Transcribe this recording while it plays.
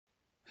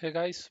Hey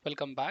guys,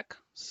 welcome back.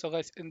 So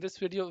guys, in this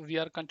video we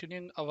are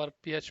continuing our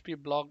PHP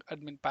blog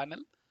admin panel.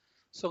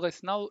 So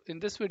guys, now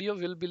in this video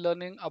we'll be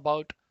learning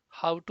about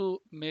how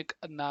to make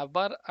a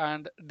navbar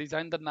and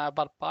design the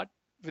navbar part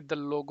with the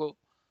logo,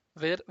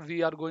 where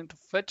we are going to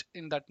fetch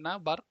in that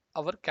navbar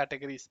our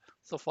categories.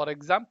 So for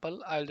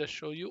example, I'll just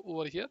show you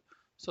over here.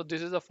 So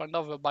this is a Funda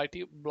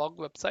WebIT blog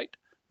website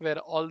where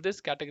all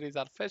these categories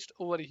are fetched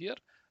over here,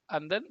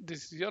 and then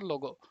this is your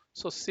logo.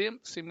 So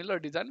similar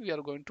design we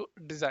are going to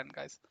design,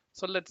 guys.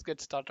 So let's get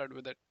started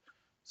with it.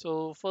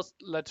 So first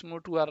let's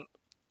move to our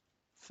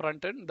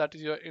front end, that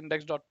is your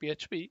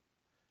index.php.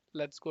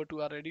 Let's go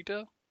to our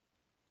editor.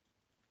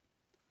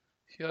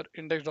 Here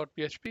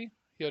index.php,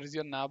 here is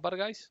your navbar,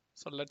 guys.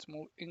 So let's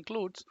move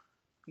includes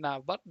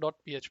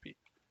navbar.php.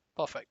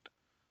 Perfect.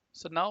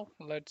 So now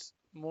let's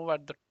move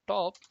at the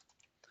top.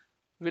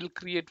 We'll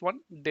create one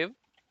div.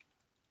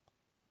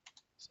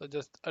 So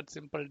just a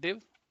simple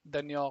div,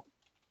 then your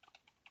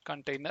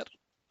container,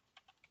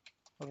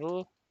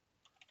 row,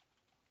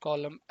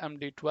 column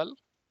md12,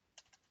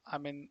 I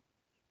mean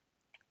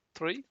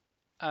 3,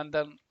 and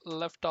then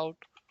left out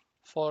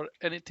for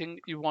anything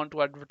you want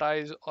to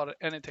advertise or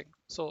anything.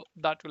 So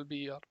that will be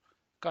your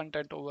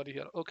content over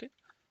here. Okay.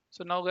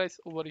 So now guys,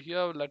 over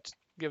here let's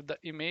give the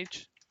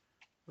image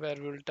where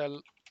we will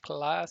tell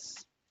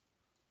class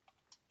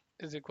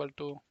is equal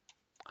to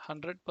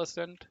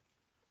 100%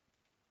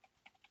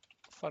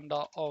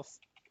 funda of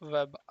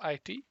web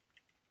IT,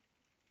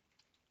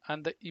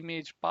 and the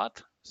image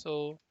path.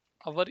 So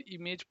our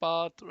image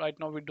path right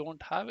now we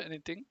don't have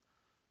anything.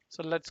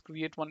 So let's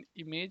create one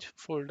image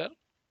folder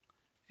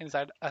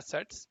inside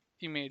assets,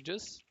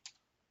 images,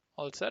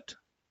 all set.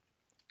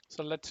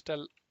 So let's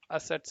tell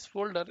assets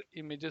folder,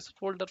 images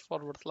folder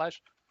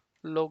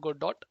 / logo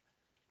dot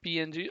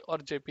png or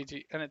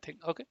jpg, anything.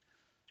 Okay.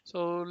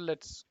 So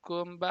let's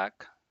come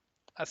back,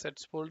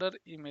 assets folder,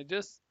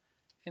 images.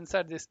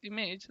 Inside this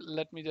image,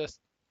 let me just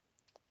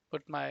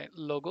put my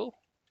logo.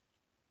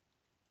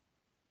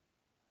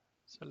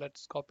 So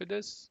let's copy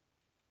this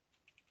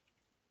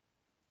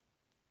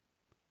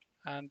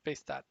and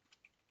paste that.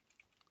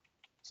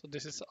 So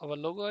this is our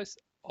logo is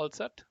all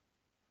set.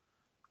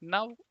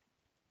 Now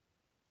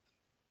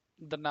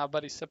the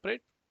navbar is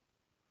separate.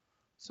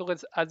 So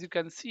guys, as you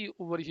can see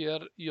over here,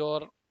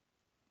 your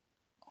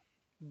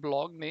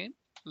blog name,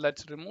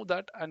 let's remove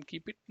that and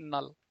keep it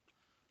null.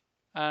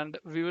 And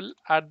we will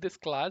add this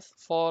class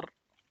for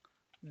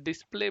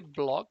display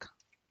block,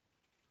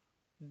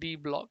 d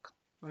block,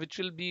 which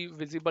will be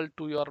visible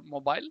to your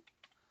mobile.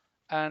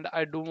 And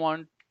I do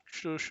want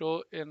to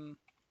show in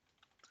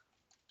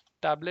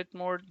tablet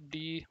mode,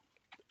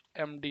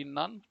 dmd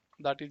none,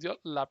 that is your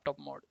laptop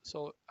mode.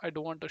 So I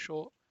don't want to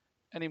show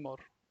anymore.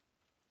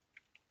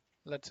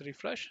 Let's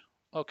refresh.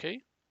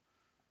 Okay.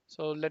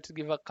 So let's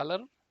give a color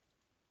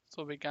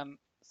so we can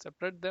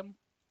separate them.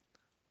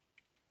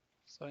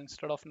 So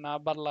instead of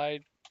navbar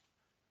light,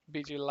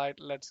 bg light,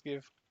 let's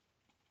give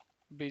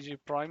bg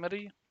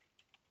primary.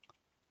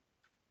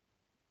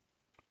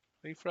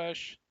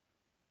 Refresh.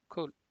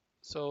 Cool.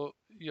 So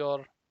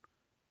your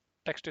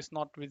text is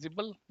not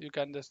visible. You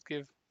can just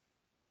give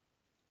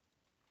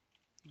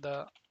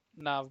the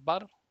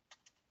navbar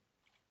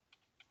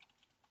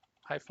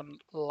hyphen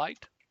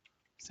light,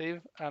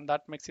 save, and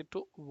that makes it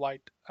to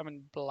white, I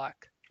mean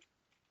black.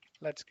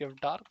 Let's give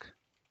dark,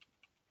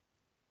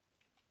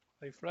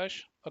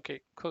 refresh.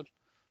 Okay, cool.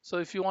 So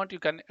if you want, you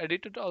can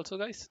edit it also,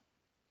 guys.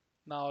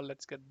 Now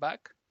let's get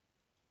back.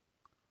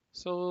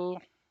 So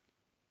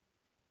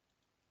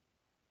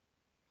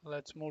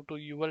let's move to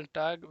UL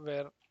tag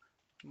where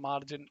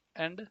margin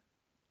end,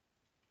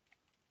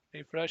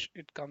 refresh,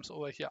 it comes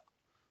over here.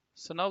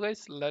 So now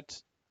guys,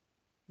 let's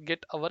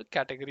get our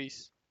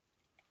categories.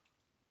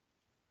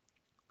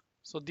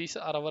 So these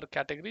are our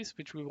categories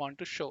which we want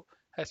to show: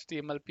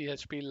 HTML,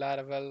 PHP,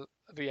 Laravel,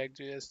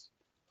 React.js.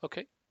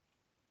 Okay.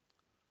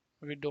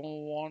 We don't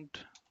want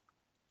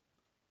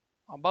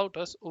about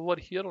us over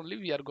here only.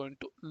 We are going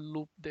to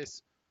loop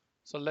this.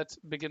 So let's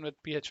begin with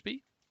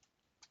PHP.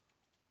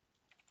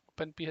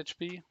 Open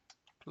PHP,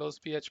 close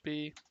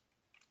PHP.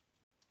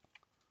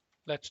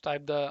 Let's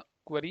type the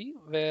query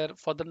where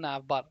for the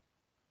navbar.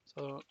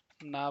 So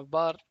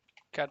navbar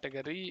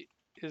category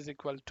is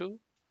equal to,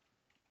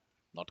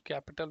 not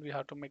capital, we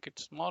have to make it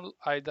small,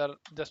 either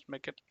just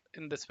make it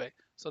in this way.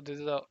 So this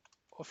is the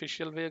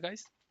official way,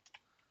 guys.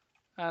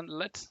 And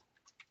let's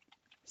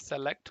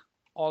select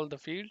all the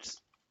fields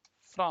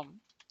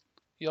from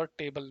your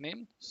table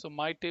name. So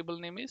my table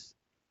name is,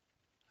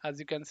 as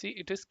you can see,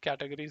 it is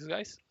categories,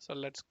 guys. So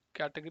let's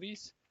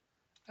categories,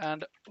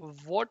 and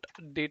what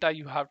data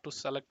you have to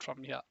select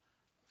from here,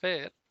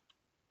 where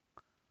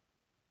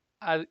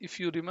as if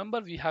you remember,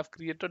 we have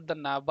created the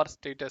navbar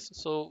status.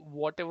 So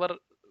whatever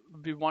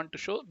we want to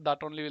show,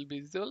 that only will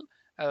be visible,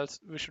 else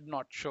we should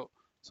not show.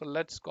 So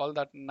let's call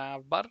that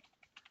navbar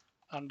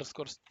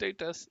underscore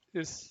status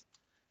is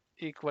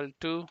equal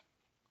to,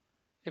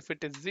 if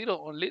it is 0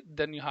 only,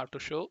 then you have to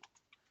show,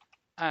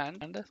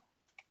 and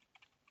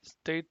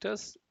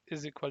status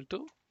is equal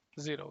to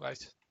 0,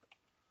 guys.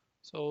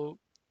 So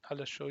I'll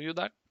just show you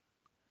that.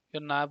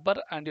 your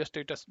navbar and your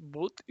status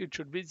both, it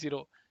should be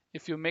 0.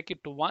 If you make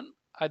it to 1,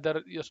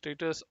 either your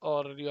status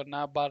or your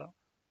navbar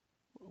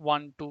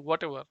 1, 2,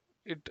 whatever,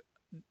 it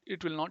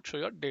it will not show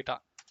your data.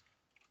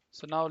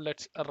 So now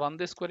let's run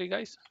this query,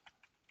 guys,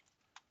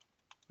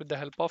 with the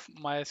help of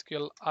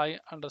mysql I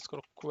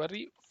underscore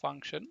query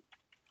function,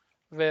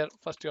 where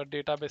first your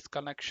database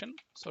connection,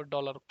 so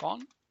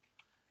 $con,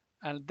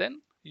 and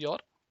then your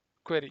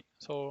query,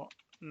 so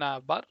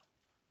navbar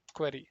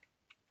query.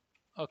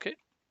 Okay,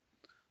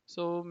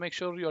 so make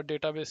sure your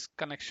database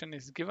connection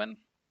is given.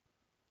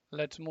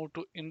 Let's move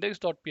to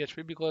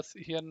index.php because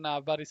here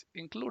navbar is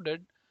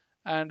included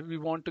and we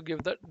want to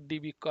give the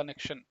db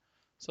connection.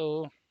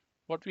 So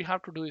what we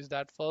have to do is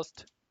that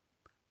first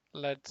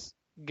let's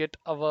get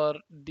our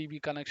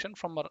db connection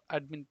from our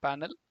admin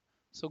panel.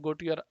 So go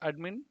to your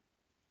admin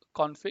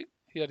config,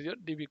 here your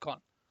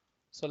dbcon.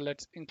 So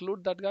let's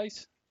include that,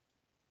 guys,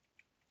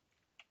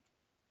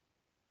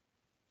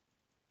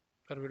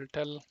 where we'll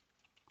tell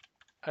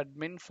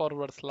admin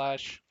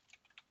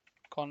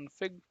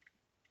 /config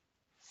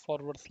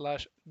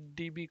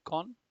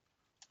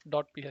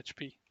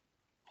 /dbcon.php.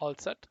 All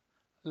set.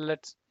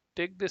 Let's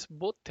take this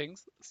both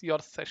things, your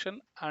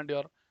session and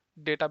your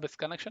database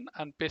connection,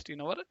 and paste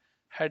in our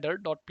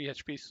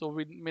header.php, so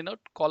we may not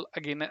call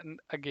again and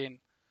again.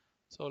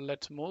 So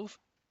let's move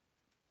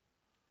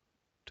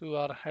to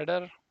our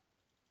header.php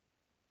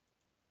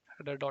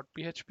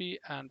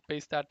and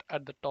paste that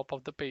at the top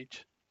of the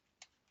page.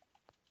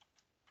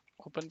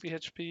 Open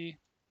PHP,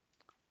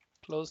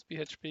 close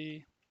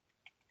PHP,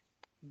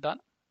 done.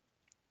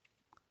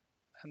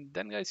 And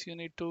then, guys, you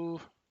need to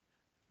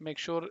make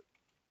sure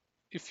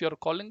if you're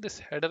calling this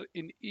header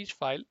in each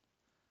file,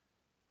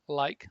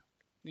 like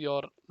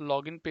your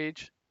login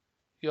page,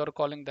 you're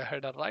calling the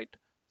header, right?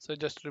 So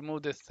just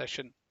remove this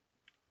session.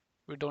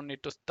 We don't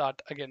need to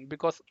start again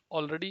because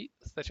already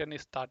session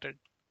is started.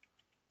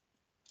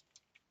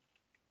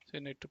 So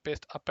you need to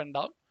paste up and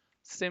down.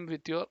 Same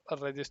with your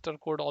register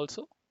code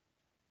also.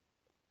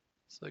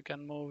 So you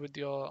can move with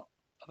your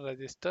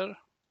register,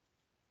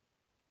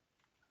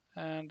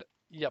 and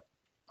yep,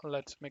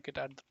 let's make it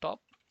at the top.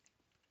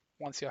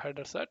 Once your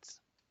header sets,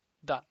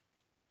 done.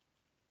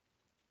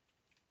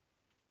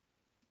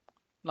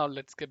 Now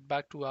let's get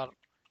back to our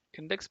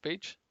index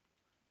page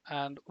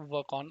and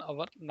work on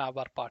our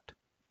navbar part.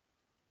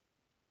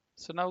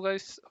 So now,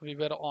 guys, we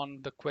were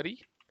on the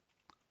query.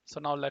 So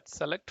now let's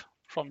select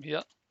from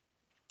here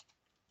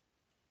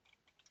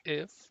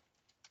if,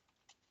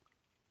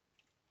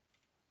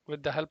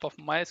 with the help of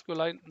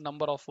mysql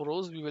number of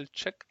rows, we will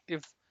check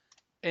if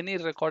any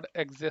record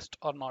exists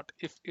or not.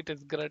 If it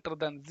is greater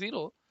than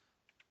 0,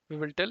 we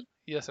will tell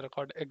yes,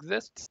 record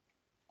exists,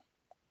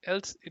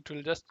 else it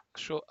will just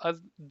show us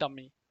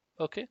dummy.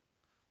 Okay,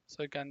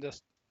 so you can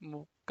just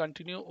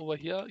continue over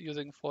here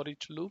using for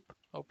each loop,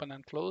 open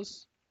and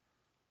close.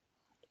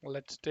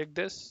 Let's take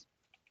this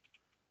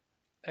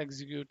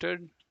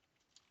executed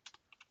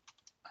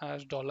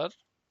as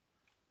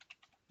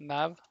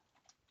 $nav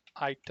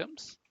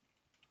items.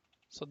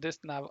 So this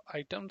nav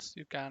items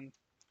you can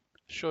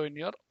show in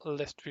your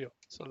list view.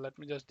 So let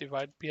me just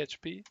divide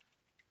PHP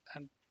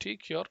and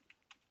take your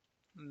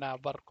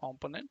navbar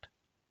component.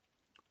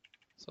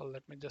 So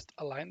let me just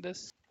align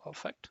this.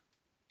 Perfect.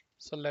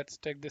 So let's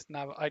take this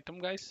nav item,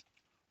 guys.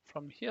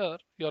 From here,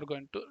 you're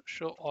going to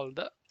show all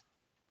the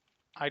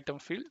item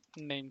field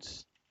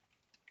names.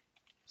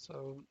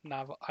 So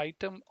nav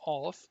item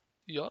of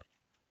your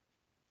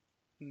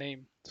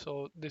name.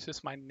 So this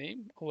is my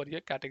name over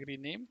here, category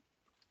name.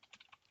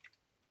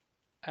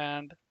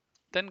 And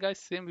then, guys,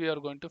 same we are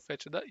going to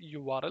fetch the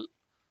URL.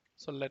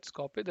 So let's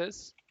copy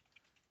this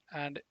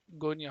and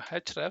go in your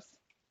href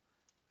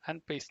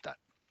and paste that.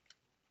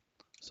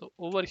 So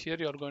over here,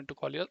 you're going to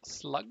call your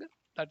slug.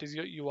 That is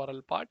your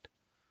URL part,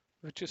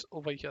 which is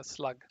over here,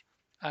 slug.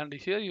 And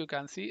here you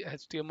can see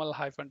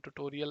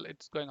HTML-tutorial,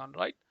 it's going on,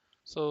 right?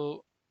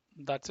 So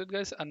that's it,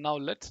 guys. And now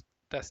let's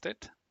test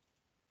it.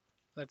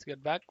 Let's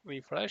get back,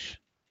 refresh.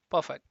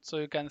 Perfect. So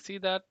you can see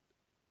that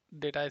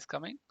data is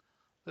coming.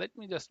 Let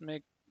me just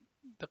make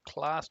the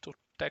class to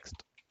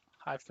text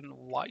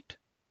 -white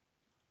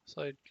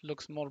so it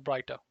looks more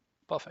brighter.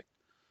 Perfect.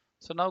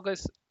 So now,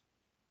 guys,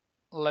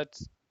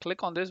 let's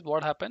click on this.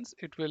 What happens?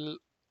 It will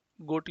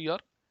go to your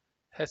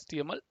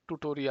HTML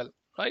tutorial,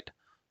 right?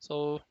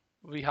 So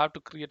we have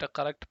to create a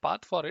correct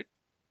path for it.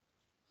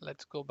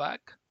 Let's go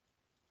back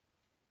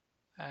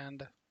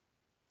and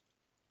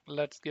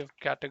let's give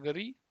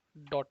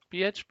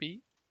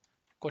category.php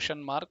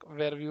question mark,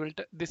 where we will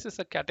this is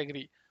a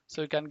category,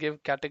 so you can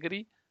give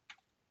category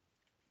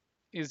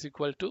is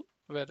equal to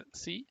where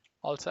C.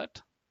 All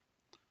set.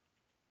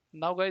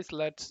 Now, guys,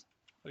 let's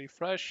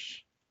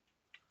refresh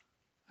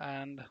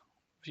and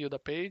view the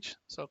page.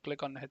 So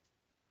click on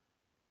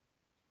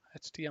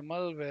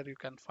HTML where you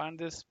can find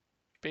this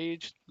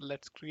page.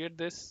 Let's create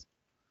this.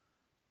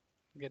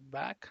 Get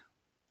back.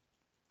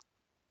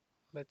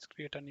 Let's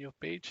create a new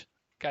page,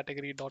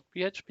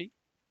 category.php,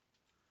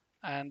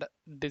 and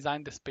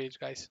design this page,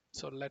 guys.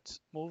 So let's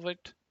move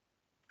it.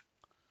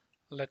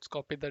 Let's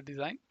copy the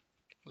design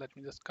Let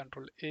me just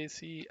control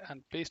AC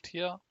and paste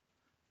here,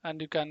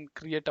 and you can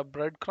create a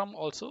breadcrumb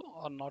also,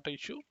 or not an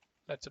issue.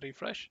 Let's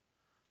refresh.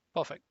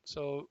 Perfect.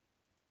 So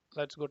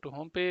let's go to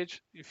home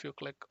page. If you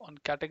click on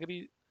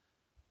category,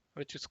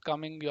 which is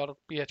coming your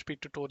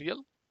PHP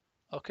tutorial.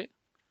 Okay,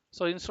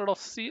 so instead of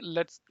C,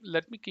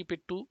 let me keep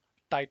it to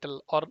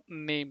title or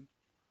name.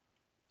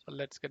 So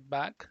let's get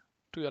back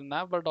to your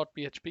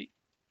navbar.php.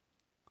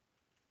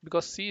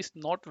 Because C is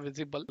not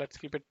visible, let's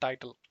keep it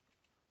title.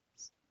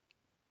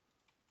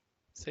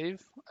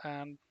 Save,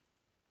 and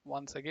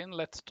once again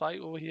let's try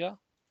over here.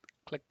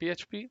 Click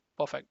PHP.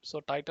 Perfect.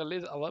 So title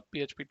is our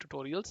PHP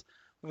tutorials,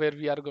 where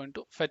we are going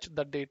to fetch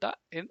the data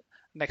in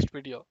next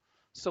video.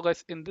 So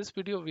guys, in this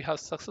video we have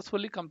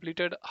successfully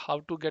completed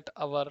how to get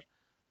our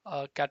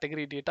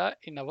category data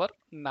in our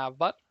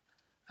navbar,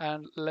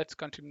 and let's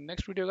continue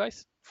next video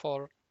guys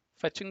for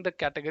fetching the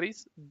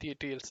categories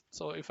details.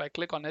 So if I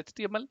click on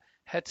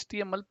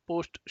HTML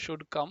post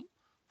should come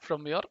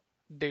from your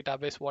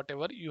database,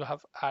 whatever you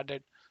have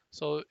added.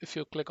 So if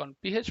you click on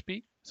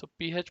PHP, so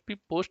PHP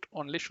post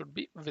only should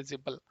be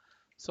visible.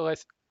 So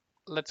guys,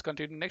 let's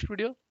continue next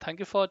video. Thank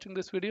you for watching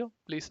this video.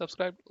 Please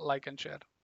subscribe, like and share.